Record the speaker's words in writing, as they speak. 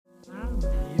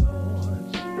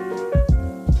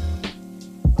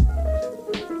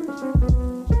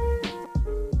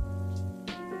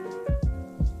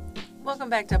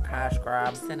back to Posh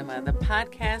Grab Cinema, the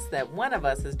podcast that one of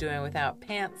us is doing without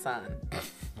pants on.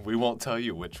 We won't tell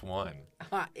you which one.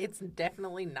 It's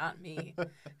definitely not me.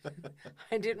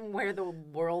 I didn't wear the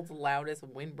world's loudest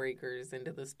windbreakers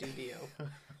into the studio.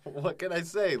 What can I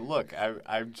say? Look,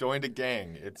 I've joined a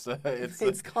gang. It's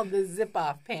called the Zip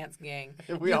Off Pants Gang.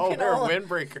 We all wear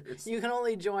windbreakers. You can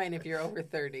only join if you're over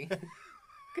 30.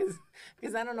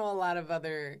 Because I don't know a lot of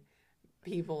other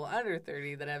people under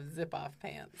 30 that have zip-off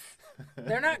pants.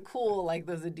 They're not cool like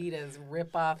those Adidas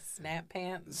rip-off snap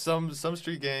pants. Some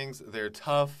street gangs, they're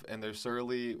tough and they're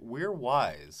surly. We're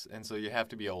wise, and so you have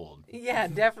to be old. Yeah,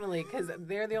 definitely, because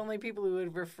they're the only people who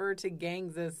would refer to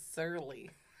gangs as surly.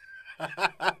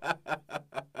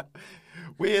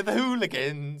 We're the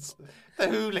hooligans. The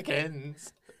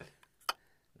hooligans.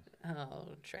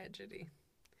 Oh, tragedy.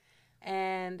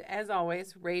 And as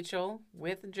always, Rachel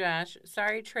with Josh.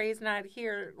 Sorry Trey's not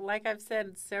here. Like I've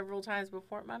said several times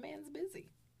before, my man's busy.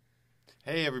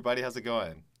 Hey, everybody. How's it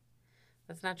going?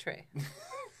 That's not Trey.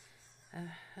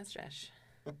 That's Josh.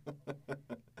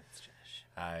 That's Josh.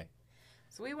 Hi.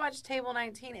 So we watched Table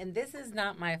 19, and this is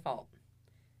not my fault.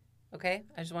 Okay?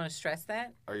 I just want to stress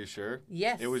that. Are you sure?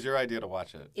 Yes. It was your idea to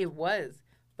watch it. It was.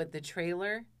 But the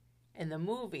trailer and the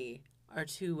movie are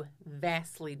two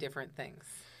vastly different things.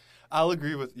 I'll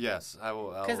agree with, yes, I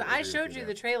will. Because I showed you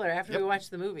the trailer after we watched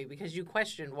the movie because you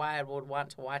questioned why I would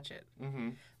want to watch it. Mm-hmm.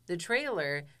 The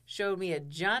trailer showed me a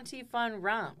jaunty, fun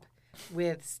romp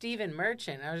with Stephen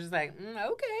Merchant. I was just like,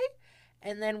 okay.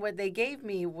 And then what they gave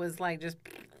me was like just,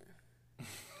 I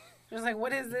was like,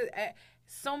 what is it?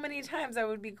 So many times I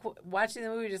would be watching the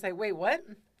movie just like, wait, what?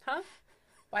 Huh?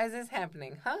 Why is this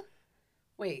happening? Huh?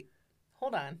 Wait,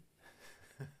 hold on.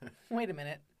 Wait a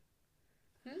minute.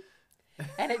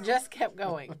 And it just kept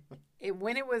going.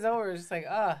 When it was over, it was just like,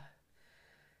 that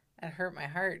hurt my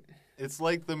heart. It's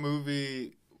like the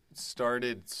movie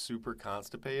started super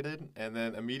constipated and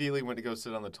then immediately went to go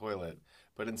sit on the toilet.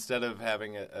 But instead of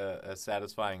having a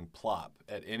satisfying plop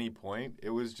at any point, it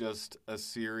was just a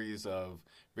series of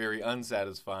very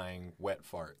unsatisfying wet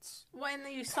farts. When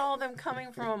you saw them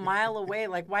coming from a mile away,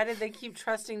 like, why did they keep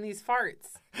trusting these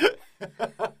farts?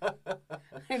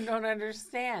 I don't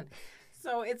understand.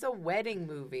 So it's a wedding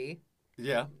movie.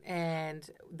 Yeah. And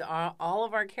all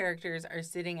of our characters are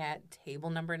sitting at table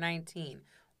number 19,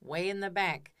 way in the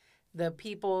back. The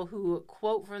people who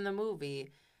quote from the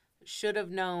movie should have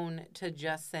known to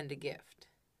just send a gift.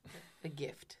 A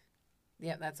gift.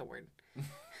 Yeah, that's a word.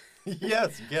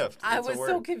 Yes, gift. I was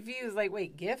so confused. Like,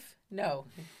 wait, GIF? No.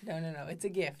 It's a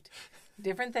gift.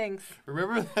 Different things.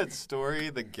 Remember that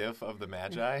story, The Gif of the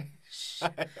Magi?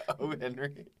 O.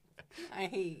 Henry. I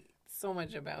hate so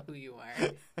much about who you are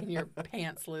and your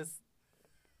pantsless,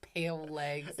 pale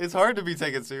legs. It's hard to be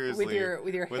taken seriously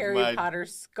with your Harry Potter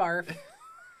scarf.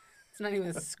 It's not even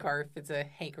a scarf; it's a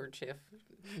handkerchief,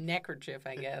 neckerchief,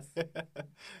 I guess.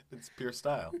 It's pure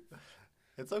style.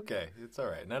 It's okay. It's all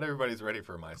right. Not everybody's ready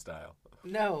for my style.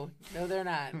 No, they're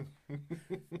not.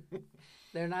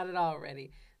 They're not at all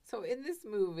ready. So in this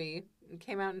movie, it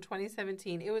came out in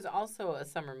 2017. It was also a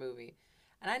summer movie.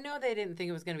 And I know they didn't think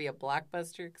it was going to be a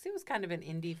blockbuster because it was kind of an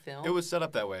indie film. It was set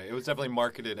up that way. It was definitely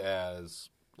marketed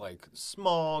as like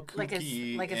small,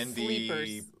 kooky, like a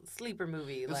indie sleeper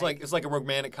movie. It's like a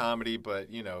romantic comedy, but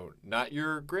not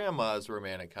your grandma's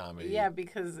romantic comedy. Yeah,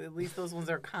 because at least those ones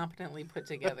are competently put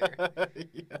together.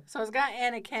 Yeah. So it's got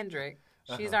Anna Kendrick.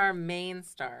 She's our main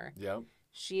star. Yep.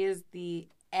 She is the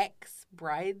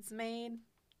ex-bridesmaid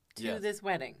to this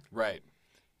wedding. Right.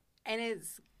 And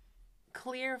it's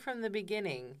clear from the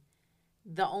beginning,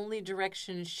 the only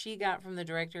direction she got from the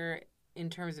director in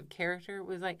terms of character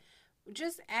was like,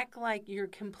 just act like you're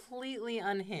completely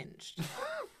unhinged.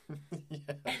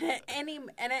 Yeah. And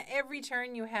at every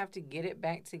turn you have to get it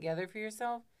back together for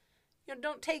yourself.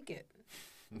 Don't take it.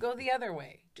 Go the other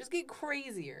way. Just get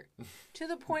crazier to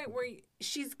the point where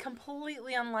she's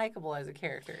completely unlikable as a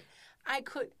character.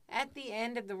 At the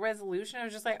end of the resolution, I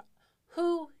was just like,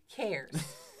 who cares?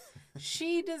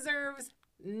 She deserves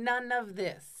none of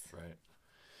this.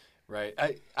 Right.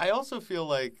 I also feel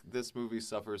like this movie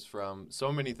suffers from so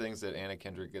many things that Anna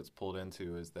Kendrick gets pulled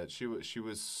into. Is that she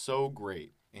was so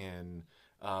great in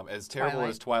as terrible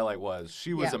as Twilight was.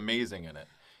 She was amazing in it.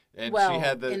 And she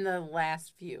had in the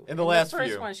last few. In the last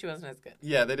first one, she wasn't as good.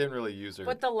 Yeah, they didn't really use her.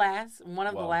 But the last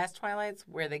Twilights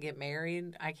where they get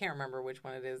married, I can't remember which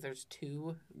one it is. There's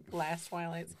two last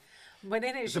Twilights. But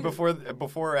in it, So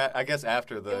before, I guess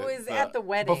after the. It was at the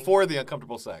wedding. Before the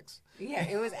uncomfortable sex. Yeah,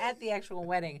 it was at the actual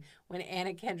wedding when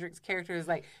Anna Kendrick's character is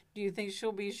like, "Do you think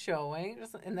she'll be showing?"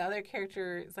 And the other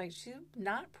character is like, "She's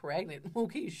not pregnant."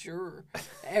 Okay, sure.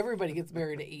 Everybody gets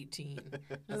married at 18.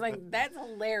 I was like, that's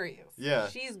hilarious. Yeah.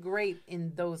 She's great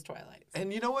in those Twilights.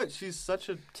 And you know what? She's such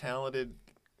a talented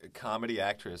comedy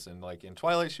actress. And like in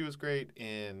Twilight, she was great.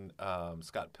 In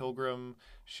Scott Pilgrim,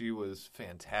 she was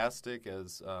fantastic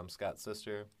as Scott's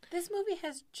sister. This movie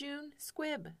has June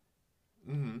Squibb.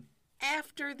 Mm-hmm.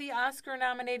 After the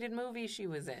Oscar-nominated movie she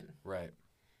was in. Right.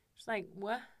 She's like,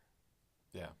 what?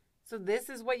 Yeah. So this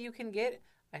is what you can get?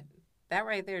 That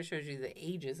right there shows you the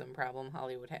ageism problem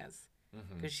Hollywood has.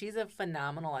 Because she's a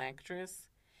phenomenal actress.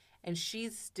 And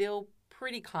she's still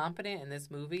pretty competent in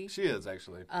this movie. She is,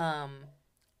 actually.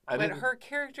 But her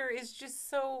character is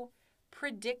just so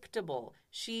predictable.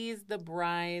 She's the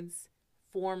bride's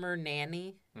former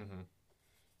nanny. Mm-hmm.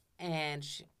 And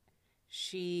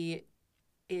she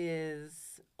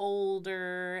is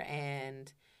older,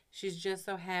 and she's just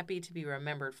so happy to be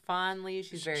remembered fondly.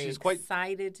 She's very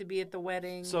excited to be at the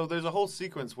wedding. So there's a whole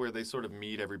sequence where they sort of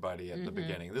meet everybody at the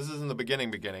beginning. This is in the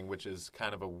beginning, which is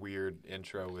kind of a weird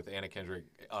intro with Anna Kendrick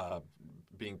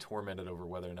being tormented over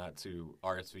whether or not to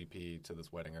RSVP to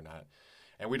this wedding or not.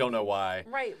 And we don't know why.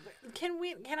 Right.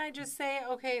 Can I just say,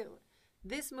 okay,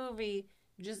 this movie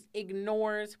just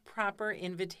ignores proper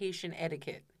invitation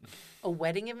etiquette. A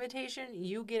wedding invitation,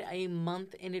 you get a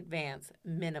month in advance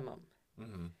minimum.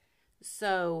 Mm-hmm.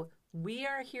 So we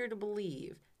are here to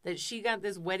believe that she got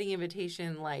this wedding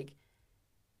invitation like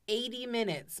 80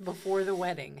 minutes before the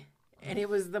wedding. And it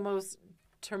was the most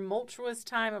tumultuous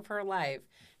time of her life.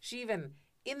 She even,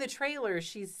 in the trailer,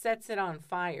 she sets it on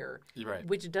fire. Right.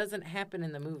 Which doesn't happen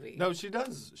in the movie. No, she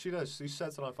does. She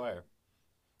sets it on fire.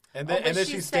 And then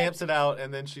she stamps it out,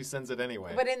 and then she sends it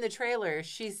anyway. But in the trailer,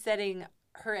 she's setting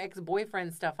her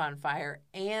ex-boyfriend's stuff on fire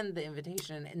and the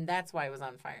invitation, and that's why it was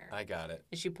on fire. I got it.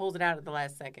 And she pulls it out at the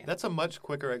last second. That's a much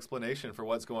quicker explanation for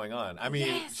what's going on. I mean,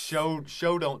 yes.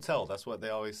 show don't tell. That's what they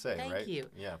always say, right? Thank you.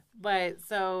 Yeah. But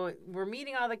so we're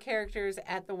meeting all the characters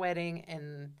at the wedding,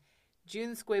 and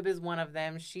June Squibb is one of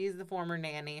them. She's the former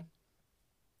nanny.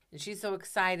 And she's so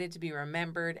excited to be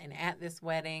remembered and at this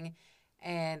wedding.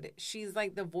 And she's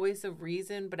like the voice of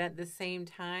reason, but at the same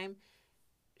time,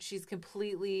 she's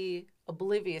completely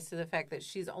oblivious to the fact that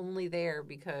she's only there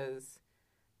because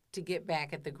to get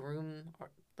back at the groom,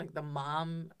 or like the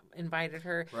mom invited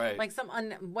her. Right. Like some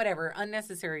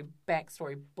unnecessary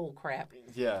backstory bullcrap.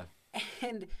 Yeah.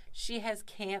 And she has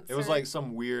cancer. It was like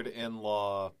some weird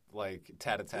in-law, like,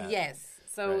 tat-a-tat. Yes.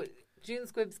 So right. June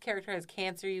Squibb's character has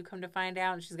cancer, you come to find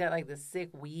out, and she's got like this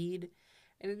sick weed.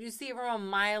 And you see it from a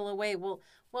mile away. Well,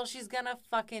 she's going to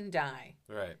fucking die.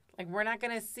 Right. Like, we're not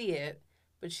going to see it,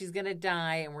 but she's going to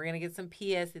die, and we're going to get some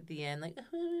PS at the end. Like,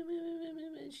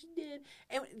 she did.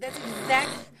 And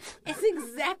it's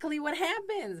exactly what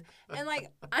happens. And, like,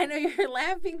 I know you're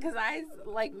laughing because I,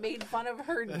 like, made fun of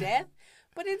her death.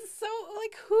 But it's so,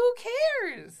 like, who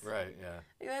cares? Right, yeah.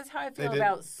 Like, that's how I feel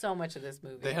about so much of this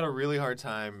movie. They had a really hard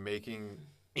time making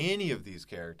any of these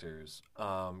characters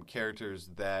characters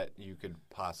that you could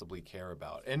possibly care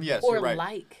about. And yes, or you're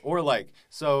right. Or like.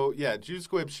 So, yeah, June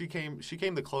Squibb, she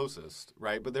came the closest,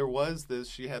 right? But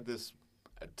she had this,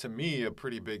 to me, a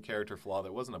pretty big character flaw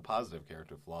that wasn't a positive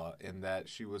character flaw in that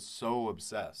she was so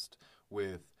obsessed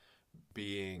with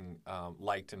being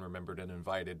liked and remembered and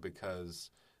invited because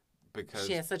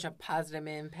she has such a positive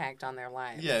impact on their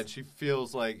lives. Yeah, and she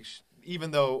feels like,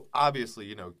 even though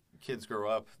obviously, kids grow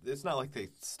up, it's not like they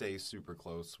stay super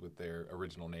close with their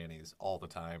original nannies all the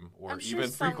time or even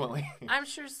frequently. I'm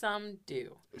sure some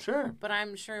do. Sure. But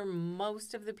I'm sure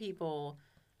most of the people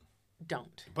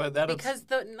don't. But because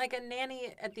like a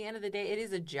nanny at the end of the day, it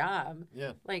is a job.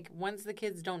 Yeah. Like once the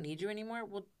kids don't need you anymore,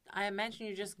 well, I imagine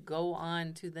you just go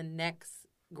on to the next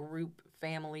group,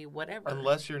 family, whatever.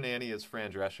 Unless your nanny is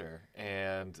Fran Drescher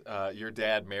and your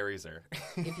dad marries her.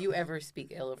 If you ever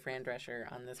speak ill of Fran Drescher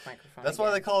on this microphone, that's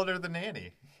why they called her the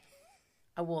nanny.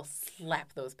 I will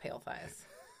slap those pale thighs.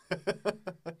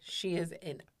 She is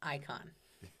an icon.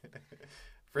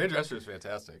 Fran Drescher is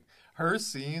fantastic. Her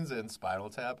scenes in Spinal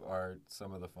Tap are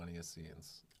some of the funniest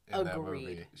scenes in that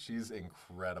movie. She's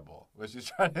incredible. When she's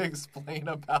trying to explain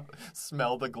about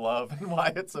smell the glove and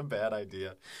why it's a bad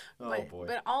idea. Boy.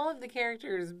 But all of the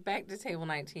characters, back to Table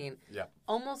 19,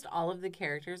 almost all of the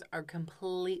characters are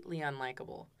completely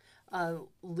unlikable.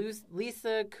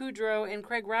 Lisa Kudrow and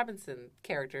Craig Robinson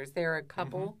characters, they're a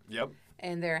couple. Mm-hmm. Yep.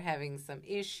 and they're having some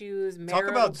issues. Talk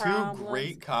about problems. two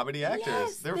great comedy actors.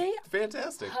 Yes, They're they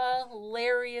fantastic.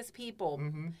 Hilarious people.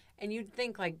 Mm-hmm. And you'd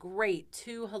think, like, great,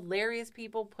 two hilarious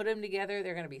people, put them together.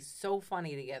 They're going to be so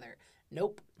funny together.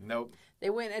 Nope. They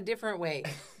went a different way.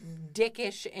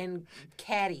 Dickish and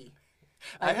catty.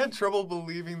 I had trouble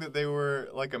believing that they were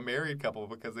like a married couple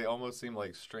because they almost seemed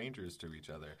like strangers to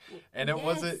each other. And it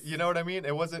wasn't, you know what I mean?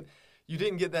 It wasn't, you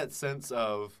didn't get that sense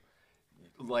of,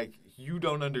 like, you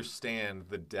don't understand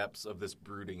the depths of this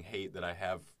brooding hate that I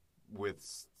have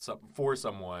for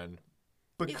someone.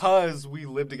 Because we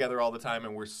live together all the time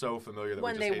and we're so familiar that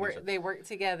when we just hate each other. They work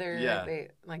together. Yeah.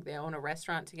 They own a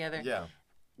restaurant together. Yeah.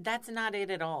 That's not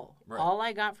it at all. Right. All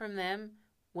I got from them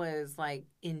was like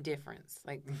indifference.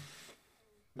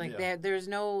 There was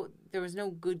no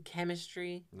good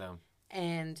chemistry. No.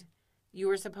 And you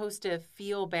were supposed to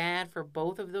feel bad for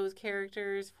both of those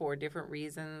characters for different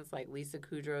reasons. Like Lisa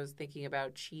Kudrow's thinking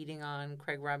about cheating on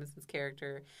Craig Robinson's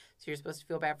character. So you're supposed to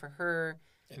feel bad for her.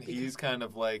 And he's kind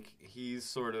of like, he's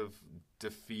sort of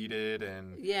defeated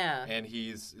and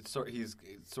he's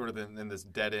sort of in this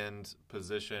dead end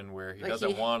position where he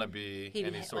doesn't want to be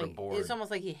and he's sort of bored. It's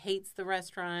almost like he hates the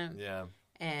restaurant. Yeah.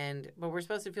 But we're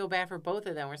supposed to feel bad for both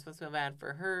of them. We're supposed to feel bad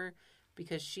for her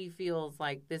because she feels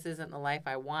like this isn't the life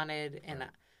I wanted and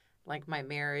like my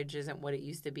marriage isn't what it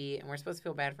used to be. And we're supposed to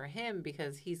feel bad for him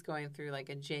because he's going through like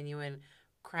a genuine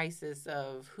crisis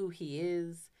of who he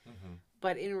is. Mm-hmm.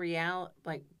 But in reality,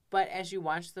 but as you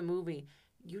watch the movie,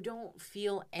 you don't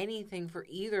feel anything for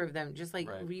either of them. Just like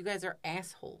you guys are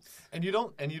assholes. And you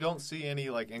don't see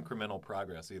any like incremental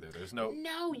progress either. There's no.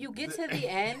 No, you get to the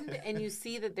end and you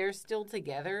see that they're still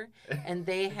together, and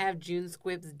they have June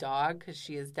Squibb's dog because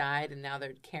she has died, and now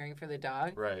they're caring for the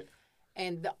dog. Right.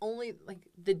 And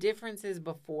the difference is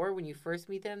before when you first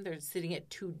meet them, they're sitting at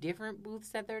two different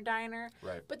booths at their diner.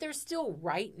 Right. But they're still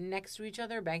right next to each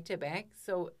other, back to back.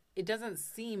 So it doesn't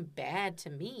seem bad to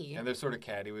me. And they're sort of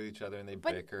catty with each other and they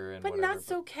bicker and whatever. But not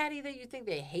so catty that you think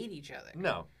they hate each other.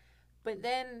 No. But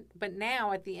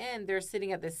now at the end, they're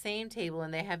sitting at the same table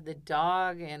and they have the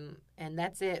dog and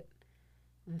that's it.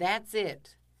 That's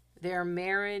it. Their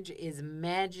marriage is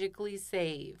magically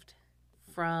saved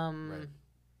from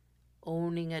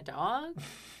owning a dog?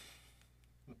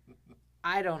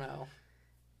 I don't know.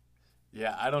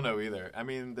 Yeah, I don't know either. I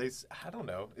mean, I don't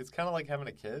know. It's kind of like having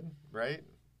a kid, right?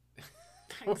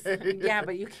 Yeah,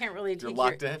 but you can't really take You're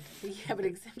locked in? Yeah, but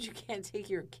except you can't take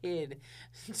your kid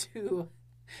to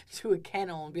a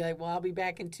kennel and be like, well, I'll be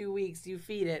back in 2 weeks. You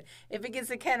feed it. If it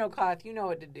gets a kennel cough, you know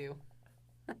what to do.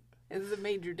 It's a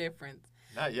major difference.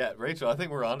 Not yet. Rachel, I think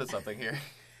we're onto something here.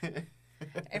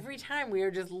 Every time we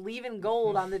are just leaving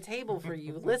gold on the table for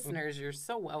you listeners. You're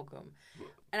so welcome.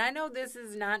 And I know this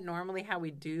is not normally how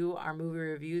we do our movie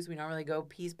reviews. We normally go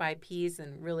piece by piece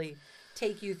and really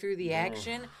take you through the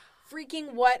action.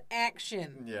 Freaking what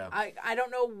action? Yeah. I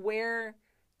don't know where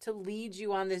to lead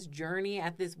you on this journey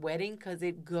at this wedding because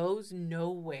it goes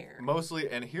nowhere. Mostly,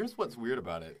 and here's what's weird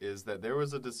about it, is that there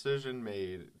was a decision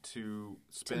made to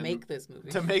make this movie.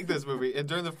 To make this movie. And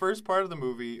during the first part of the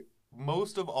movie,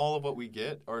 most of all of what we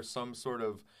get are some sort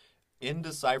of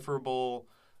indecipherable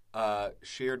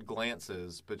shared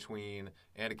glances between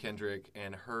Anna Kendrick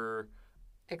and her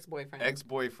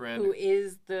ex-boyfriend. Who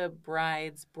is the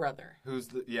bride's brother. Who's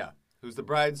the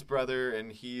bride's brother, and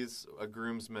he's a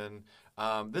groomsman.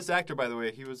 This actor, by the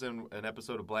way, he was in an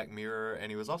episode of Black Mirror,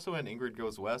 and he was also in Ingrid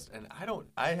Goes West. And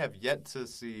I have yet to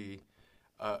see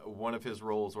one of his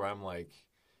roles where I'm like,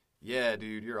 yeah,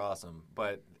 dude, you're awesome.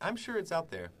 But I'm sure it's out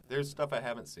there. There's stuff I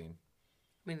haven't seen.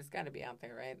 I mean, it's got to be out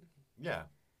there, right? Yeah.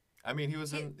 I mean, he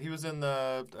was in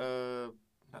the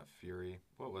not Fury.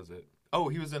 What was it? Oh,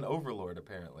 he was in Overlord,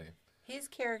 apparently. His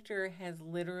character has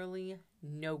literally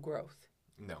no growth.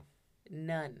 No.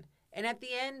 None. And at the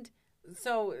end,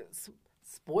 so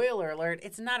spoiler alert,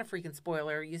 it's not a freaking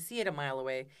spoiler. You see it a mile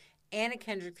away. Anna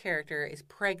Kendrick's character is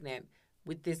pregnant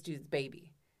with this dude's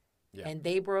baby. Yeah. And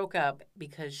they broke up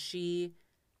because she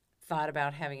thought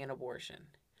about having an abortion.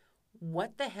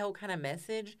 What the hell kind of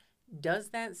message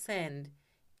does that send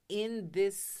in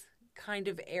this kind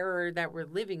of era that we're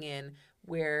living in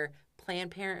where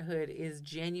Planned Parenthood is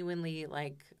genuinely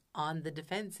like on the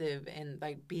defensive and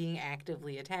like being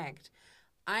actively attacked?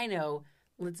 I know,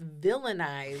 let's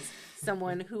villainize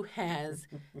someone who has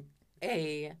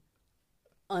a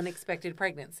unexpected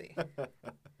pregnancy.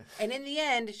 And in the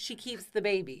end, she keeps the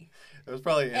baby. It was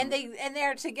probably and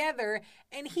they're together,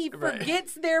 and he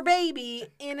forgets their baby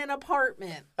in an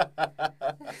apartment.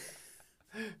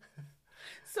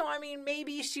 So I mean,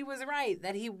 maybe she was right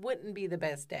that he wouldn't be the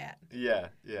best dad. Yeah.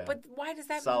 But why does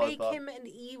that make him an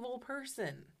evil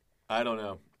person? I don't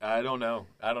know.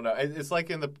 It's like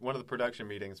in one of the production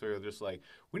meetings where they're just like,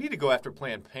 we need to go after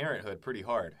Planned Parenthood pretty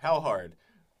hard. How hard?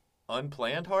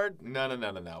 Unplanned hard?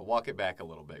 No. Walk it back a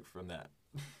little bit from that.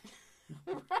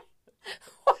 Right.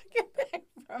 Walk it back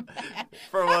from that.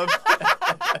 For one.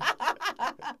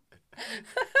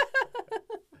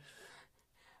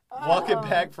 Walk it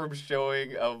back from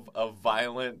showing a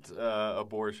violent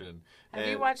abortion. Have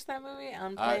you watched that movie,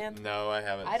 Unplanned? No, I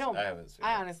haven't. I haven't seen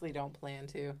I it. honestly don't plan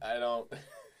to. I don't.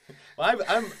 Well,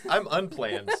 I'm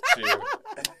unplanned too,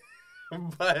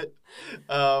 but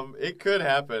it could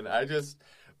happen.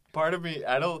 Part of me,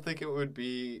 I don't think it would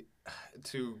be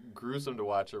too gruesome to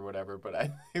watch or whatever, but I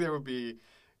think there would be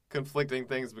conflicting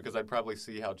things because I'd probably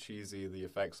see how cheesy the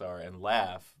effects are and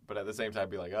laugh, but at the same time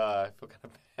be like, I feel kind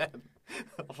of bad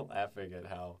laughing at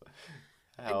how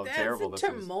terrible this is.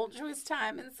 That's a tumultuous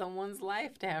time in someone's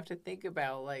life to have to think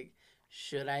about, like,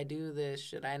 should I do this?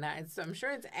 Should I not? I'm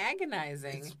sure it's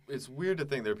agonizing. It's weird to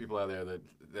think there are people out there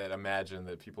that imagine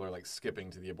that people are like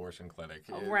skipping to the abortion clinic.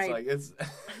 Right. It's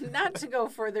not to go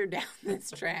further down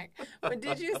this track, but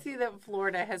did you see that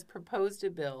Florida has proposed a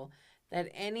bill that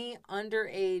any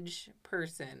underage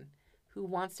person who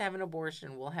wants to have an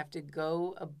abortion will have to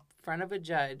go in front of a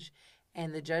judge,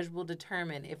 and the judge will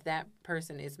determine if that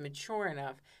person is mature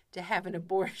enough to have an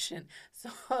abortion.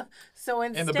 So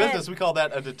instead, in the business, we call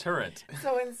that a deterrent.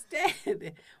 So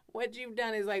instead, what you've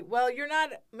done is like, well, you're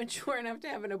not mature enough to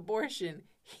have an abortion.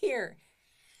 Here,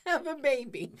 have a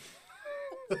baby.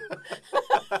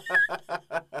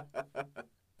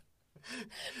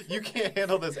 You can't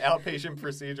handle this outpatient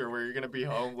procedure where you're going to be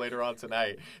home later on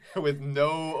tonight with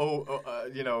no,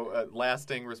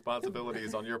 lasting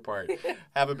responsibilities on your part.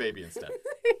 Have a baby instead.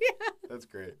 Yeah. That's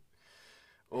great.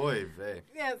 Oy vey.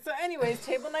 Yeah, so anyways,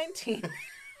 Table 19.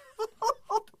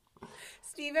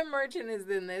 Stephen Merchant is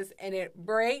in this, and it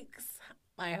breaks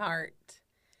my heart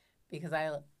because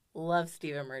I love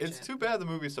Stephen Merchant. It's too bad the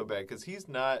movie's so bad because he's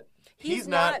not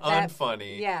not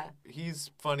unfunny. Yeah.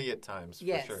 He's funny at times,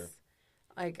 yes. for sure.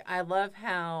 Like, I love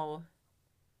how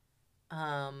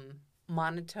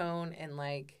monotone and,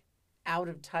 like, out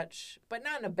of touch, but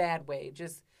not in a bad way,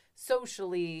 just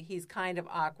socially, he's kind of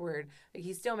awkward. Like,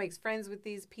 he still makes friends with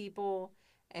these people,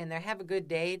 and they have a good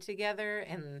day together.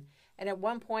 And at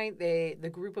one point, the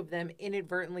group of them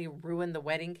inadvertently ruin the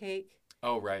wedding cake.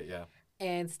 Oh, right, yeah.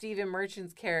 And Stephen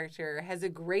Merchant's character has a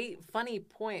great, funny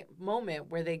moment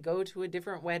where they go to a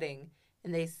different wedding,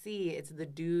 and they see it's the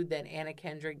dude that Anna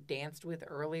Kendrick danced with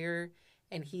earlier,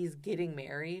 and he's getting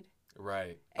married.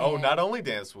 Right. And not only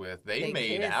danced with, they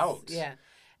made kiss. out. Yeah.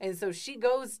 And so she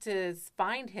goes to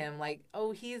find him, like,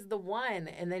 oh, he's the one.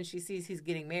 And then she sees he's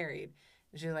getting married.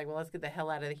 And she's like, well, let's get the hell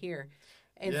out of here.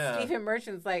 And Stephen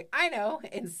Merchant's like, I know,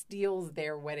 and steals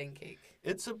their wedding cake.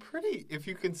 It's if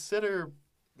you consider,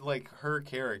 like, her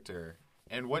character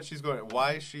and what she's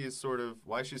why she's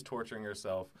torturing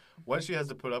herself, what she has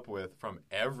to put up with from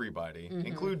everybody,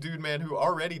 include Dude Man who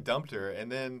already dumped her,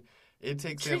 and then it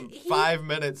takes him 5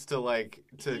 minutes to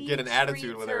get an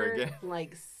attitude with her again.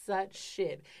 Like such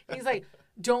shit. He's like,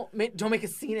 don't make a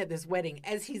scene at this wedding.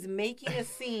 As he's making a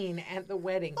scene at the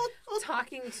wedding,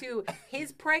 talking to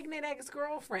his pregnant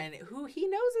ex-girlfriend, who he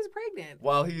knows is pregnant.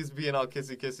 While he's being all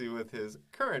kissy-kissy with his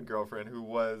current girlfriend, who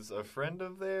was a friend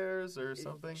of theirs or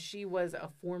something. She was a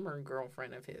former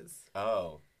girlfriend of his.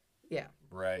 Oh. Yeah.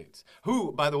 Right.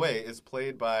 Who, by the way, is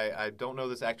played by, I don't know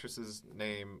this actress's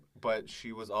name, but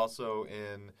she was also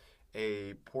in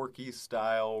a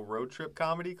Porky-style road trip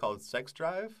comedy called Sex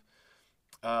Drive.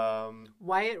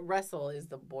 Wyatt Russell is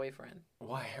the boyfriend.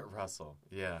 Wyatt Russell,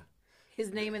 yeah.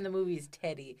 His name in the movie is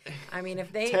Teddy. I mean,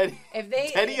 if Teddy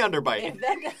Underbite.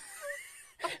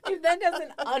 If that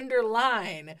doesn't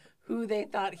underline who they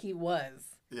thought he was,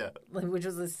 yeah, which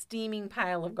was a steaming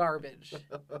pile of garbage.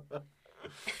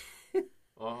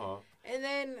 And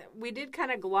then we did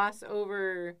kind of gloss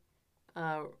over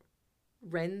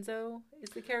Renzo is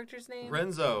the character's name.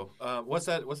 Renzo. What's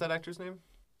that actor's name?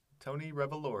 Tony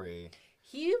Revolori.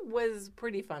 He was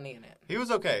pretty funny in it. He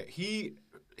was okay. He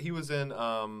was in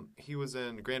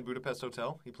Grand Budapest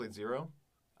Hotel. He played Zero.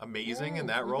 Amazing in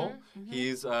that role. Mm-hmm.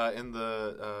 He's in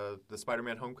the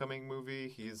Spider-Man Homecoming movie.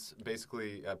 He's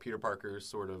basically Peter Parker's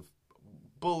sort of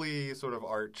bully, sort of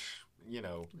arch.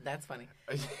 That's funny.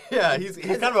 Yeah, he's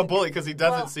kind of a bully because he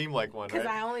doesn't seem like one. Because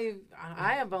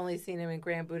I have only seen him in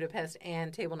Grand Budapest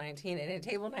and Table 19, and in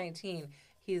Table 19,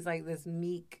 he's like this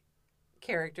meek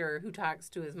character who talks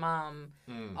to his mom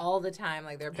all the time,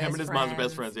 like they're best friends. Him and his mom's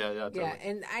best friends. Yeah, totally. Yeah,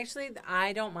 and actually,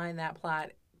 I don't mind that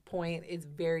plot point. It's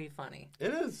very funny.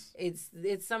 It is.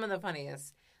 It's some of the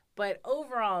funniest, but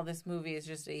overall, this movie is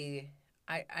just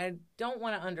I don't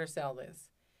want to undersell this.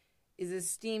 is a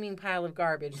steaming pile of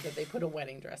garbage that they put a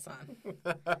wedding dress on.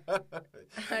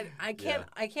 I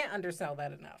can't undersell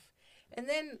that enough. And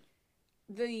then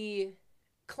the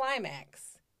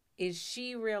climax is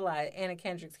Anna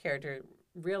Kendrick's character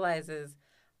realizes,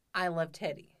 I love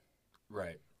Teddy.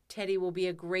 Right. Teddy will be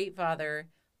a great father.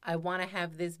 I want to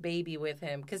have this baby with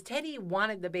him. Because Teddy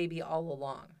wanted the baby all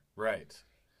along. Right.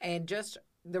 And just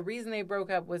the reason they broke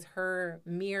up was her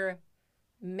mere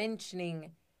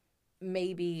mentioning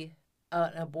maybe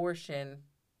an abortion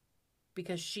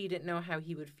because she didn't know how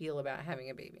he would feel about having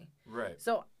a baby. Right.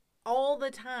 So all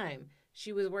the time,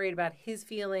 she was worried about his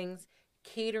feelings,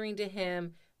 catering to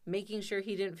him, making sure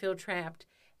he didn't feel trapped.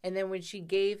 And then when she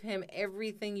gave him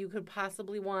everything you could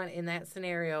possibly want in that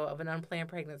scenario of an unplanned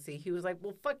pregnancy, he was like,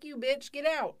 well, fuck you, bitch, get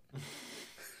out.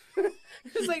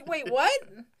 It's like, wait, what?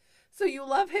 So you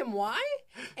love him, why?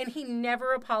 And he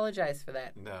never apologized for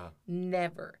that. No.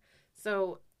 Never.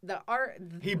 So the art...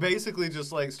 He basically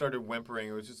just, like, started whimpering.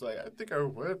 It was just like, I think I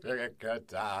would.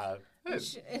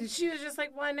 And she was just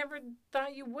like, well, I never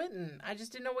thought you wouldn't. I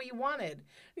just didn't know what you wanted.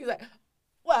 He's like,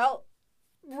 well,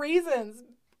 reasons,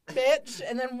 bitch.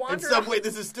 And then wandered. In some way,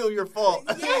 this is still your fault.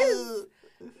 Yes.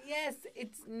 Yes,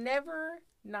 it's never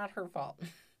not her fault.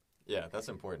 Yeah, that's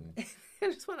important. I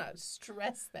just want to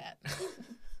stress that.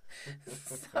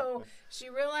 So she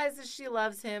realizes she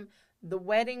loves him. The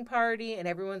wedding party and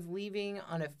everyone's leaving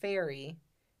on a ferry.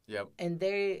 Yep. And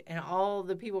all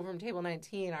the people from Table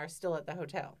 19 are still at the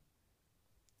hotel.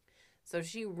 So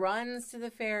she runs to the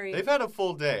ferry. They've had a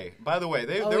full day. By the way,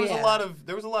 there was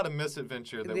a lot of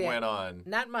misadventure that went on.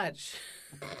 Not much.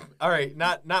 All right,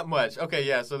 not much. Okay,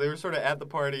 yeah. So they were sort of at the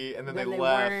party, and then they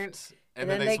left, and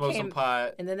then they smoked some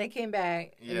pot, and then they came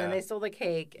back, and then they stole the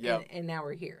cake, and now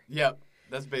we're here. Yep,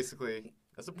 that's pretty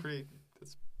concise.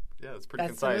 That's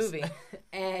the movie.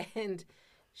 And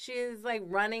she's like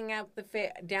running up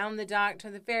down the dock to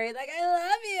the ferry, like, I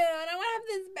love you, and I want to have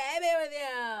this baby with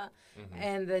you. Mm-hmm.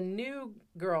 And the new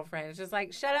girlfriend is just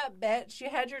like, shut up, bitch, you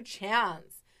had your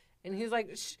chance. And he's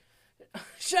like,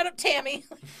 shut up, Tammy.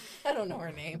 I don't know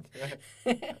her name.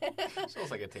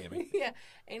 Sounds like a Tammy. Yeah.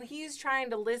 And he's trying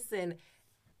to listen.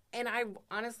 And I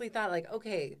honestly thought, like,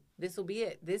 okay, this will be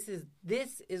it. This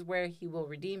is where he will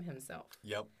redeem himself.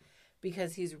 Yep.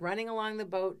 Because he's running along the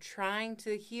boat trying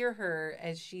to hear her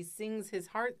as she sings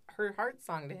her heart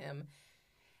song to him.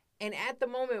 And at the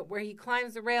moment where he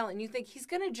climbs the rail and you think he's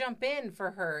going to jump in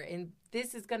for her and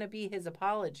this is going to be his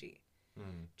apology.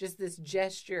 Mm. Just this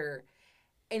gesture.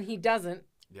 And he doesn't.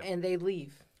 Yep. And they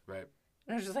leave. Right.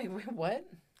 And I was just like, wait, what?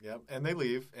 Yep. And they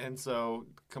leave. And so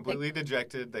completely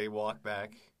dejected, they walk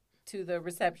back to the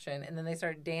reception, and then they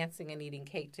start dancing and eating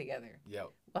cake together.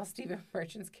 Yep. While Stephen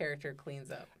Merchant's character cleans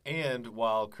up. And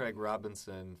while Craig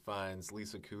Robinson finds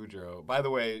Lisa Kudrow. By the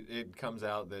way, it comes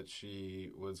out that she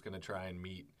was going to try and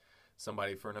meet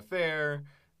somebody for an affair.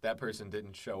 That person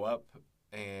didn't show up,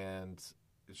 and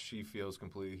she feels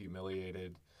completely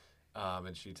humiliated.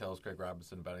 And she tells Craig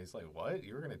Robinson about it. He's like, what?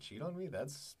 You were going to cheat on me?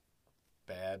 That's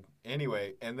bad.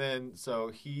 Anyway, and then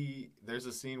so there's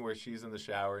a scene where she's in the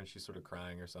shower and she's sort of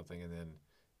crying or something, and then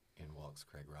in walks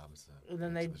Craig Robinson into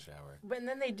the shower. And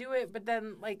then they do it, but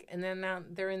then now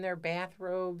they're in their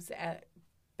bathrobes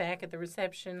back at the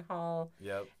reception hall.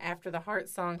 Yep. After the heart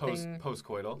song thing.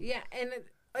 Post-coital. Yeah, and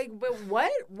but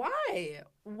what? Why?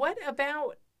 What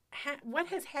about? What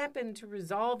has happened to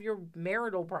resolve your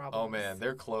marital problems? Oh, man,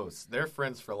 they're close. They're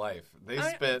friends for life. They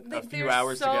spent a few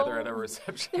hours together at a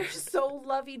reception. They're so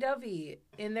lovey-dovey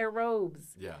in their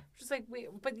robes. Yeah. Just like, wait,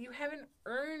 but you haven't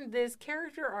earned this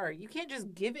character arc. You can't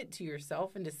just give it to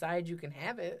yourself and decide you can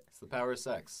have it. It's the power of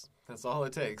sex. That's all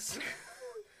it takes.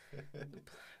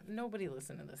 Nobody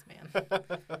listen to this, man.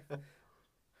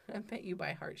 I bet you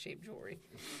buy heart-shaped jewelry.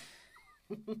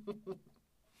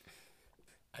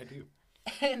 I do.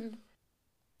 And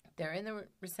they're in the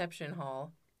reception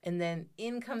hall, and then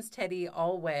in comes Teddy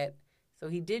all wet. So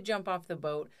he did jump off the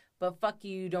boat, but fuck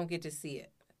you don't get to see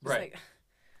it. It's right. Like,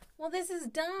 well, this is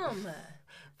dumb.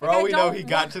 For all we know, he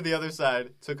got to the other side,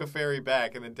 took a ferry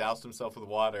back, and then doused himself with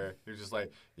water. He was just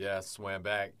like, yeah, swam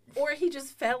back. Or he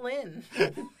just fell in.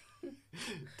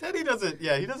 Teddy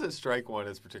doesn't strike one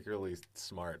as particularly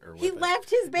smart or he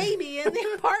left his baby in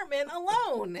the apartment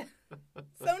alone.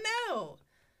 So no.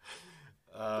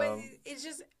 But it's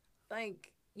just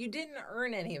like you didn't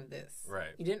earn any of this. Right.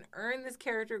 You didn't earn this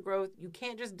character growth. You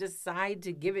can't just decide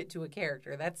to give it to a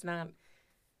character. That's not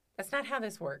how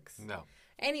this works. No.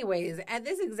 Anyways, at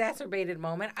this exacerbated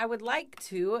moment, I would like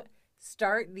to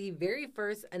start the very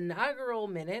first inaugural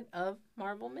minute of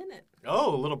Marvel Minute.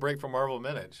 Oh, a little break from Marvel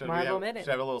Minute. Should we have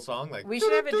a little song? We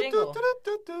should have a jingle.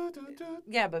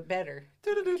 Yeah, but better.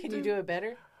 Can you do it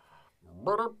better?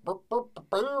 No.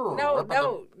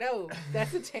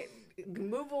 That's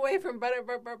move away from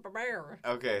butter.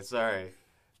 Okay, sorry.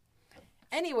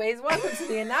 Anyways, welcome to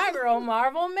the inaugural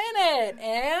Marvel Minute.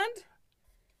 And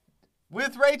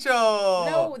with Rachel.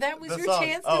 No, that was your song.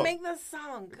 chance to make the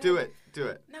song. Good. Do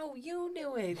it. No, you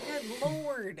do it. Good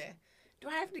Lord. Do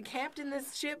I have to captain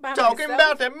this ship by Talking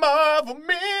myself? about that Marvel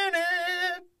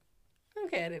Minute.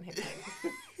 Okay, I didn't hit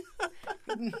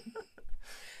that.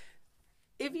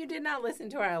 If you did not listen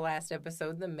to our last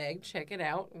episode, The Meg, check it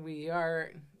out. We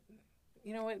are,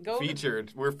 you know what?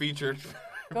 We're featured.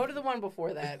 Go to the one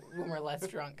before that when we're less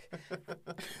drunk.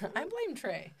 I blame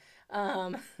Trey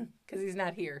because he's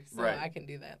not here, so right. I can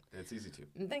do that. It's easy to.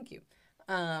 Thank you.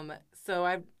 So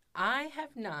I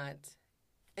have not,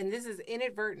 and this is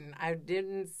inadvertent. I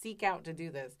didn't seek out to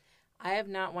do this. I have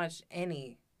not watched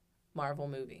any Marvel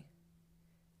movie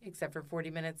except for 40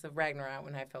 minutes of Ragnarok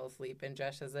when I fell asleep, and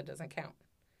Josh says that doesn't count.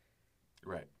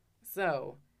 Right.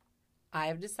 So I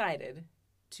have decided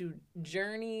to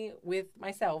journey with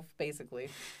myself, basically,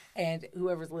 and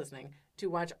whoever's listening, to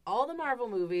watch all the Marvel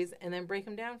movies and then break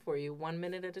them down for you 1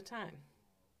 minute at a time.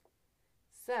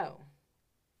 So,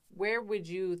 where would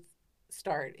you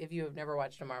start if you have never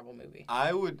watched a Marvel movie?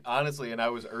 I would, honestly, and I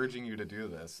was urging you to do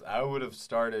this, I would have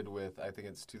started with, I think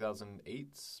it's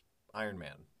 2008's Iron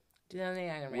Man. 2008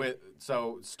 Iron Man.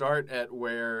 So start at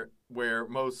where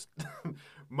most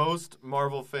most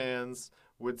Marvel fans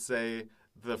would say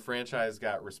the franchise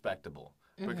got respectable.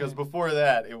 Mm-hmm. Because before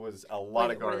that, it was a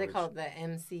lot of garbage. What do they call it? The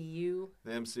MCU?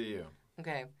 The MCU.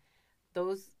 Okay.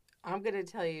 I'm going to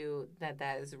tell you that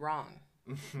is wrong.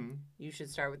 Mm-hmm. You should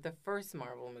start with the first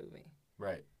Marvel movie.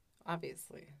 Right.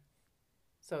 Obviously.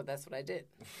 So that's what I did.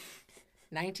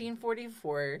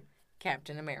 1944,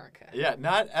 Captain America. Yeah,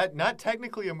 not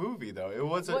technically a movie, though. It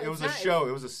was a show.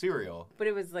 It was a serial. But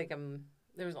it was like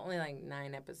there was only like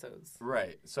 9 episodes.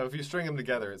 Right. So if you string them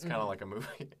together, it's kind of like a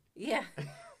movie. Yeah.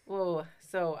 Well,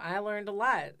 so I learned a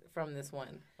lot from this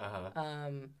one.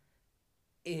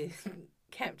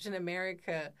 Captain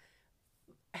America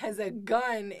has a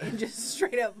gun and just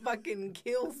straight up fucking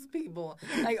kills people.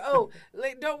 Like,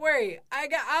 don't worry,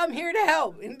 I'm here to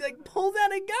help. And like pulls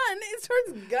out a gun and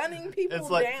starts gunning people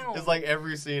down. It's like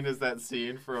every scene is that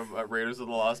scene from Raiders of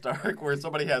the Lost Ark where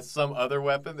somebody has some other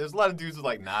weapon. There's a lot of dudes with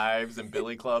like knives and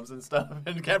billy clubs and stuff,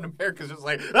 and Captain America's just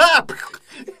like, ah!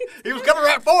 He was coming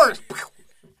right for us.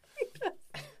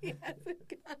 He has a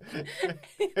gun.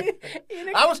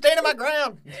 I was standing my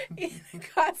ground. In a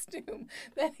costume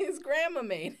that his grandma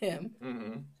made him.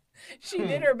 Mm-hmm. She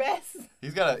did her best.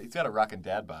 He's got a rockin'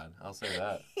 dad bod. I'll say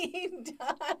that. He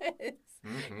does.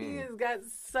 Mm-hmm. He has got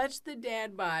such the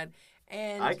dad bod,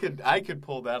 and I could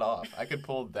pull that off. I could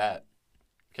pull that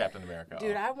Captain America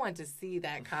Dude, off. I want to see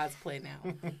that cosplay now.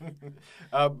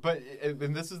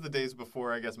 And this is the days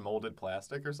before, I guess, molded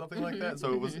plastic or something like that.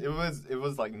 So it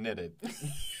was like knitted.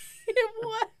 It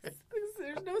was.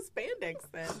 There's no spandex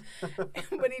then.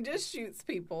 But he just shoots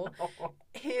people.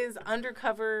 His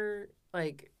undercover,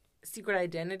 like, secret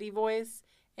identity voice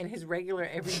and his regular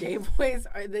everyday voice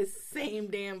are the same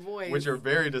damn voice. Which are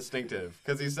very distinctive,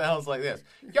 because he sounds like this.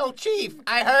 Yo, Chief,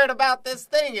 I heard about this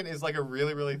thing. And it's like a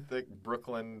really, really thick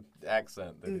Brooklyn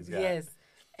accent that he's got. Yes.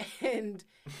 And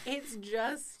it's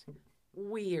just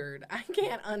weird. I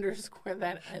can't underscore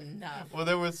that enough. Well,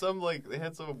 there was they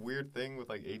had some weird thing with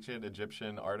like ancient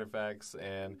Egyptian artifacts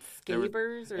and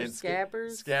scabbards or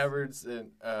scabbards. Scabbards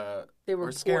and they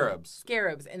were scarabs.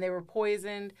 Scarabs, and they were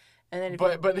poisoned. And then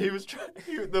but he was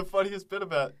the funniest bit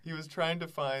about he was trying to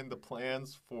find the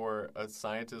plans for a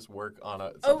scientist's work on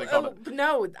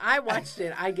no, I watched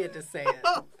it. I get to say it.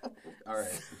 All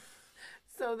right.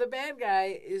 So the bad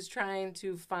guy is trying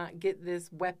to get this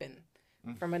weapon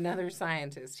from another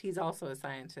scientist. He's also a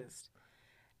scientist.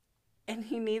 And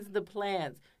he needs the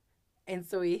plans. And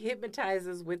so he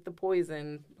hypnotizes with the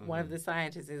poison one of the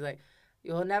scientists. He's like,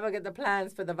 you'll never get the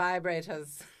plans for the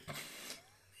vibrators.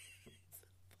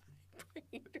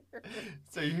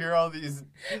 So you hear all these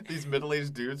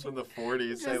middle-aged dudes from the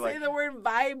 40s say the word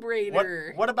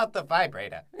vibrator. What about the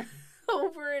vibrator?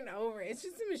 Over and over. It's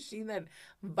just a machine that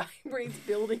vibrates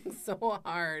buildings so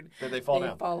hard that they fall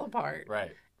apart.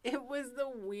 Right. It was the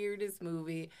weirdest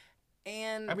movie.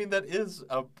 And I mean,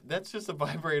 that's just a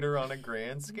vibrator on a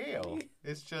grand scale.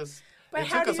 It's just, but it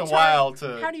took us a while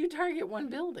to... How do you target one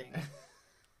building?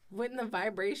 Wouldn't the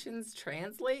vibrations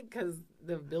translate? Because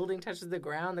the building touches the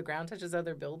ground touches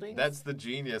other buildings? That's the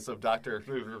genius of Dr.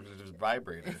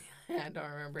 Vibrator. I don't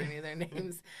remember any of their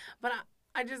names. But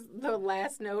the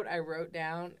last note I wrote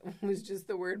down was just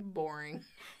the word boring.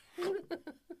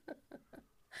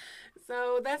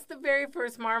 So that's the very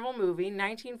first Marvel movie,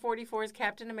 1944's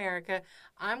Captain America.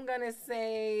 I'm going to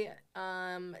say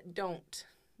don't.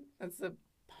 That's a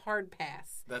hard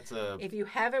pass. That's a If you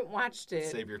haven't watched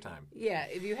it, save your time. yeah,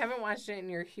 if you haven't watched it and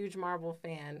you're a huge Marvel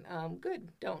fan,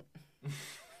 good, don't.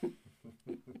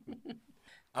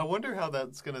 I wonder how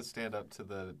that's going to stand up to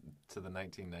the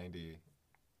 1990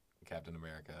 Captain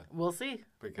America. We'll see.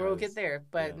 Because, We'll get there.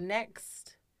 But yeah.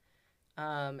 next,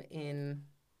 in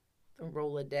the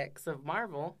Rolodex of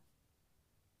Marvel,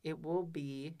 it will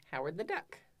be Howard the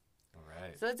Duck. All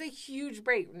right. So that's a huge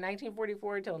break,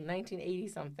 1944 till 1980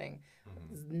 something.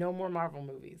 Mm-hmm. No more Marvel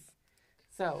movies.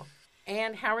 So,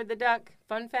 and Howard the Duck,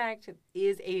 fun fact,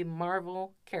 is a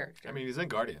Marvel character. I mean, he's in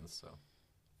Guardians, so.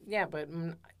 Yeah, but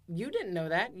you didn't know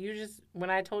that. You just,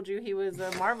 when I told you he was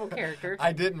a Marvel character.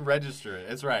 I didn't register it.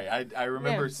 It's right. I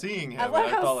remember seeing him. I love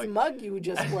and how thought, like, smug you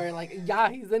just were. Like, yeah,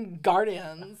 he's in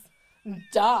Guardians.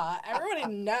 Duh.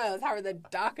 Everybody knows Howard the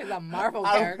Duck is a Marvel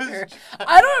character.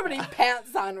 I don't have any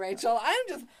pants on, Rachel. I'm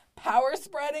just power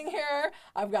spreading here.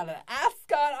 I've got an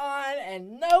ascot on,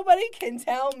 and nobody can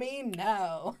tell me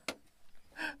no.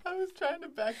 I was trying to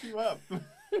back you up.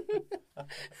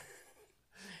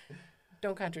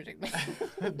 Don't contradict me.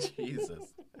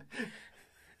 Jesus.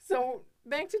 So,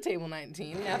 back to Table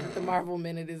 19, now that the Marvel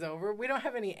Minute is over. We don't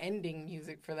have any ending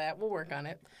music for that. We'll work on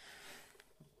it.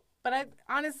 But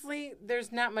honestly,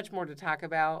 there's not much more to talk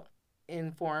about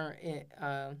as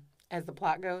the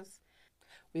plot goes.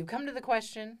 We've come to the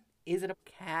question, is it a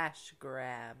cash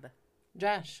grab?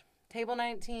 Josh, Table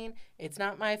 19, it's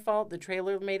not my fault. The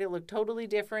trailer made it look totally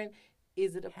different.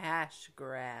 Is it a cash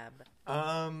grab?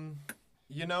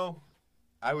 You know,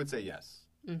 I would say yes.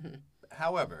 Mm-hmm.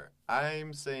 However,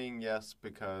 I'm saying yes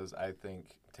because I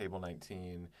think Table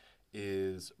 19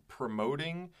 is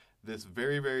promoting this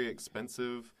very, very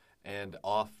expensive and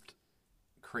oft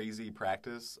crazy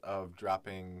practice of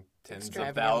dropping tens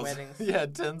of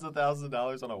thousands of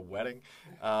dollars on a wedding.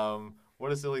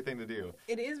 What a silly thing to do.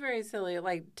 It is very silly.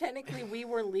 Like, technically, we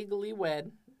were legally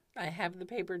wed. I have the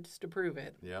papers to prove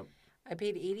it. Yep. I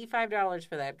paid $85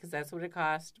 for that because that's what it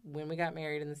cost when we got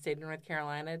married in the state of North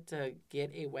Carolina to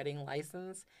get a wedding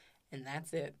license, and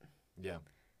that's it. Yeah.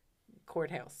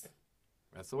 Courthouse.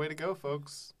 That's the way to go,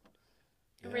 folks.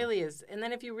 It really is. And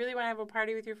then if you really want to have a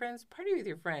party with your friends, party with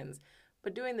your friends.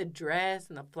 But doing the dress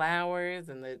and the flowers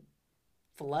and the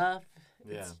fluff,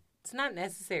 it's not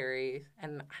necessary.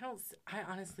 And I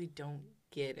honestly don't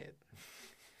get it.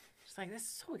 It's like, this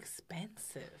is so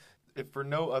expensive. If for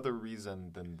no other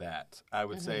reason than that, I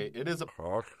would say it is a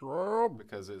cash grab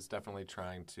because it's definitely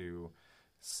trying to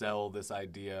sell this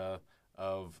idea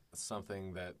of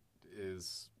something that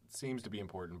seems to be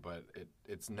important, but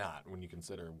it's not when you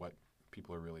consider what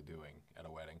people are really doing at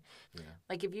a wedding. Yeah.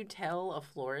 Like, if you tell a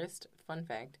florist, fun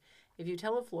fact, if you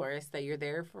tell a florist that you're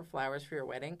there for flowers for your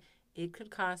wedding, it could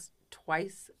cost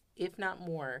twice, if not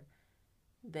more,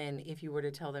 than if you were to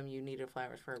tell them you needed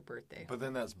flowers for a birthday. But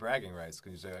then that's bragging rights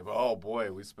because you say, like, oh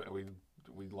boy,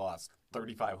 we lost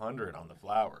 $3,500 on the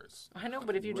flowers. I know,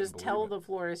 but if you just tell the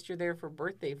florist you're there for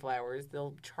birthday flowers,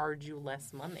 they'll charge you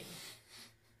less money.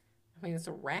 I mean, it's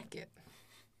a racket.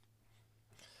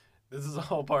 This is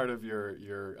all part of your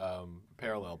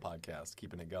parallel podcast,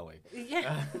 Keeping It Gully.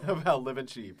 Yeah. About living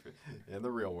cheap in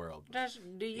the real world. Josh,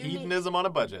 Hedonism on a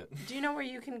budget. Do you know where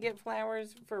you can get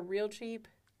flowers for real cheap?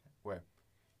 Where?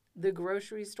 The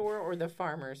grocery store or the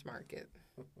farmer's market.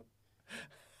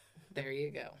 There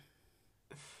you go.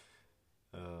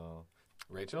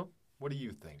 Rachel, what do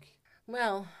you think?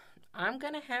 Well, I'm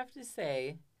going to have to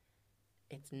say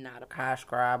it's not a cash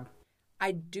grab.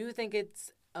 I do think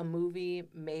it's a movie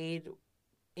made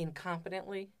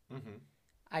incompetently. Mm-hmm.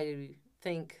 I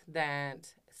think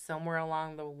that somewhere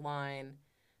along the line,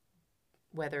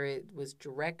 whether it was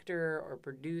director or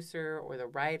producer or the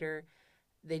writer,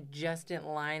 they just didn't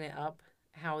line it up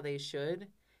how they should.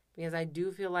 Because I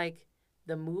do feel like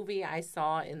the movie I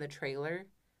saw in the trailer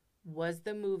was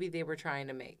the movie they were trying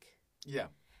to make. Yeah.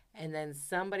 And then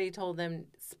somebody told them,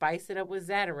 spice it up with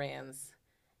Zatarans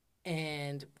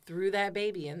and threw that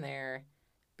baby in there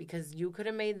because you could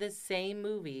have made the same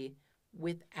movie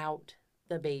without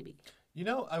the baby. You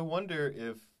know, I wonder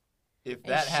if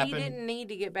that happened. She didn't need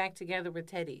to get back together with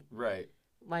Teddy. Right.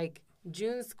 Like,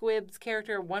 June Squibb's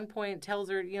character at one point tells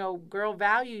her, girl,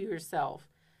 value yourself.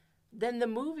 Then the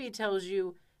movie tells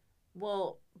you,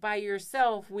 well, by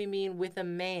yourself, we mean with a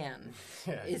man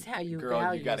is how you girl,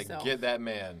 value yourself. Girl, you got to get that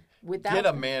man. Get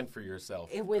a man for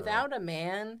yourself. Without a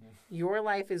man, your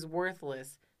life is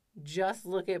worthless. Just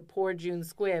look at poor June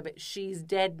Squibb. She's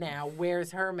dead now.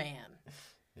 Where's her man?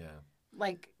 Yeah.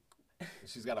 Like,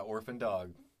 she's got an orphan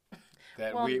dog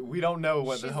That Well, we don't know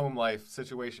what the she's- home life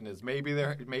situation is. Maybe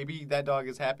that dog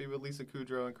is happy with Lisa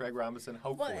Kudrow and Craig Robinson.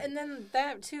 Hopefully, Well, and then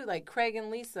that too, like Craig and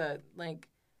Lisa, like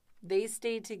they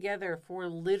stayed together for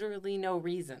literally no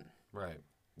reason. right?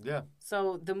 Yeah,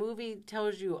 So the movie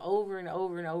tells you over and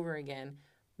over and over again,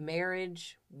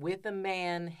 marriage with a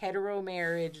man, hetero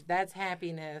marriage, that's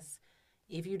happiness.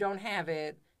 If you don't have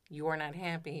it, you're not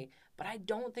happy. But I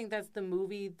don't think that's the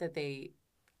movie that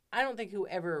I don't think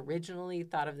whoever originally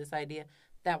thought of this idea,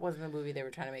 that wasn't the movie they were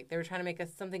trying to make. They were trying to make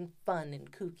us something fun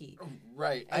and kooky.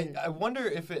 right. And- I wonder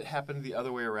if it happened the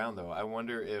other way around, though. I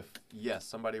wonder if, yes,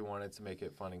 somebody wanted to make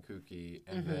it fun and kooky,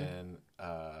 and then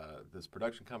this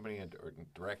production company or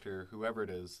director, whoever it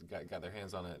is, got their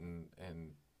hands on it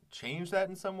and changed that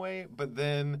in some way. But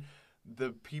then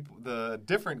the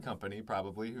different company,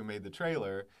 probably, who made the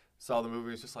trailer, saw the movie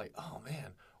and was just like, oh,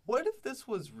 man, what if this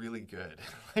was really good?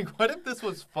 Like, what if this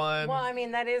was fun? Well, I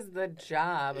mean, that is the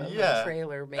job of Yeah. a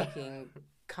trailer making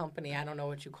company. I don't know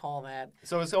what you call that.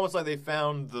 So it's almost like they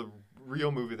found the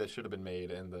real movie that should have been made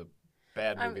and the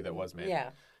bad movie that was made. Yeah.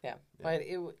 But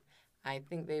I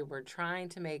think they were trying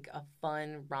to make a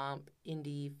fun romp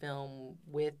indie film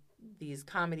with these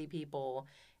comedy people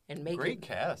and make Great it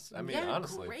cast. I mean,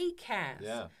 honestly. great cast.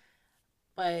 Yeah.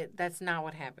 But that's not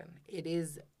what happened. It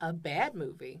is a bad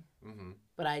movie, Mm-hmm.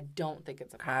 but I don't think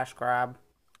it's a Cash grab.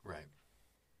 Right.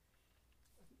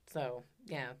 So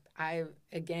yeah, I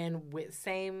again with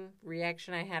same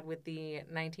reaction I had with the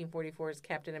 1944's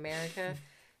Captain America.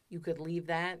 You could leave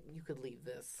that. You could leave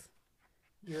this.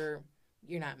 You're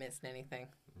not missing anything.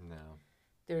 No.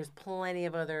 There's plenty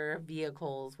of other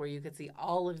vehicles where you could see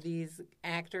all of these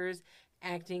actors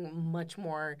acting much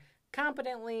more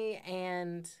competently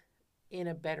and in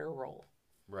a better role.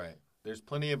 Right. There's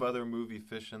plenty of other movie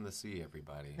fish in the sea,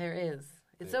 everybody. There is.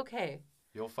 It's Yeah. okay.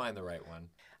 You'll find the right one.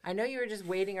 I know you were just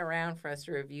waiting around for us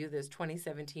to review this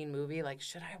 2017 movie. Like,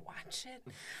 should I watch it?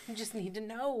 I just need to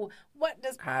know. What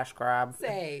does Cash grab.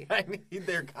 say? I need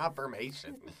their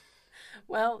confirmation.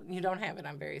 Well, you don't have it.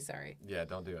 I'm very sorry. Yeah,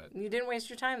 don't do it. You didn't waste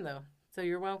your time, though. So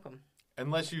you're welcome.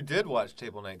 Unless you did watch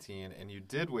Table 19 and you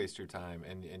did waste your time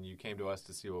and you came to us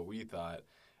to see what we thought.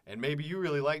 And maybe you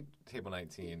really liked Table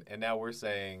 19. And now we're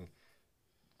saying,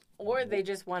 Or they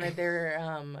just wanted their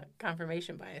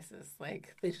confirmation biases.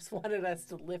 Like, they just wanted us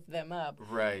to lift them up.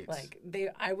 right. Like,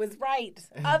 I was right.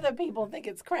 Other people think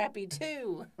it's crappy,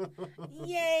 too.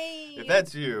 Yay! If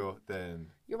that's you, then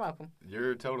You're welcome.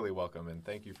 you're totally welcome. And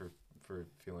thank you for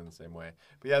feeling the same way.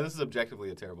 But yeah, this is objectively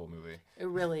a terrible movie. It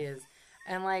really is.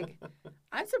 And, like,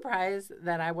 I'm surprised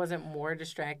that I wasn't more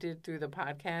distracted through the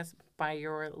podcast by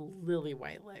your lily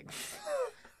white legs.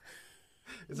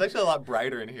 It's actually a lot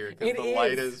brighter in here because the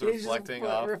light is It's just reflecting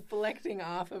off. reflecting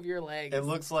off of your legs. It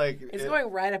looks like It's going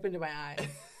right up into my eye.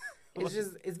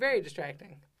 It's very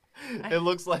distracting. It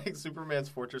looks like Superman's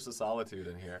Fortress of Solitude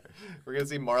in here. We're gonna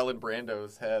see Marlon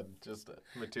Brando's head just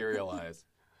materialize.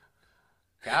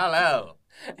 Hello,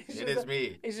 it is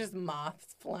me. It's just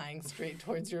moths flying straight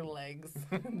towards your legs,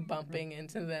 bumping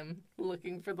into them,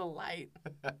 looking for the light.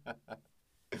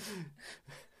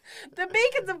 The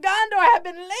beacons of Gondor have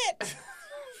been lit.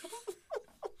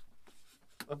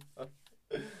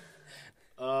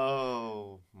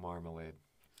 Oh, marmalade.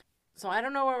 So I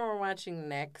don't know what we're watching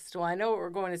next. Well, I know what we're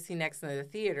going to see next in the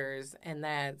theaters, and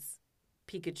that's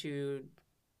Pikachu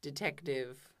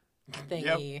Detective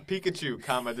thingy. Yep, Pikachu,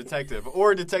 comma detective,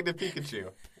 or Detective Pikachu,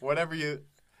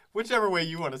 whichever way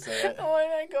you want to say it. When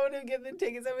I go to get the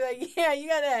tickets, I'll be like, yeah, you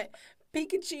got a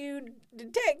Pikachu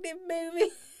Detective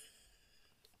movie?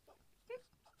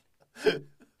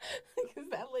 Is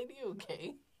that lady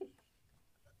okay?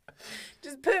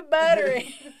 Just put butter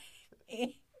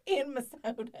in my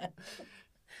soda.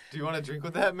 Do you want to drink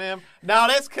with that, ma'am? No,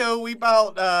 that's cool. We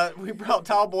brought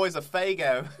Tall Boys a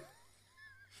Faygo.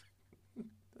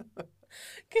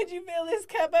 Could you fill this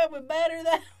cup up with butter, though?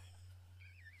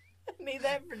 I need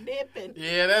that for dipping.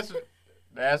 Yeah,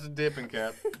 that's a dipping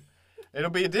cup. It'll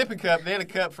be a dipping cup, then a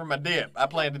cup for my dip. I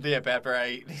plan to dip after I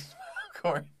eat these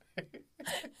popcorn.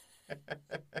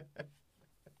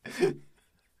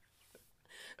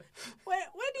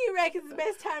 What do you reckon is the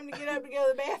best time to get up to go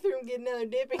to the bathroom and get another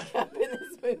dipping cup in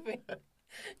this movie?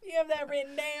 Do you have that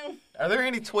written down? Are there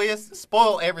any twists?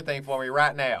 Spoil everything for me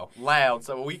right now, loud,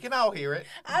 so we can all hear it.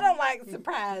 I don't like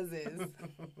surprises.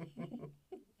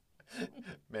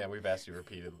 Man, we've asked you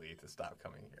repeatedly to stop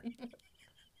coming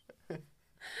here.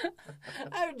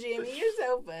 Oh, Jimmy, you're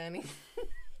so funny.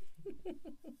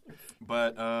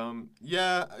 But,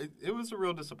 yeah, it was a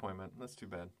real disappointment. That's too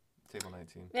bad. Table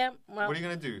 19. Yeah, well, What are you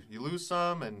going to do? You lose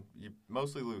some, and you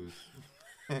mostly lose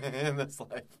in this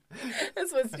life.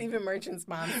 that's what Stephen Merchant's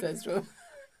mom says to him.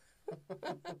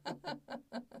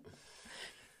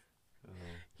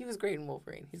 He was great in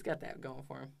Wolverine. He's got that going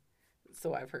for him.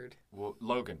 So I've heard. Well,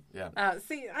 Logan, yeah.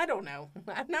 See, I don't know.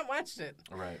 I've not watched it.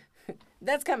 Right.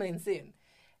 That's coming soon.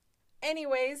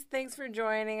 Anyways, thanks for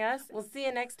joining us. We'll see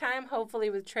you next time, hopefully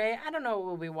with Trey. I don't know what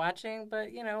we'll be watching,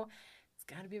 but, you know, it's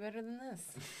got to be better than this.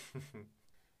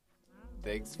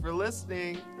 Thanks for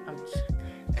listening. I'm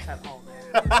cut all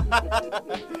that.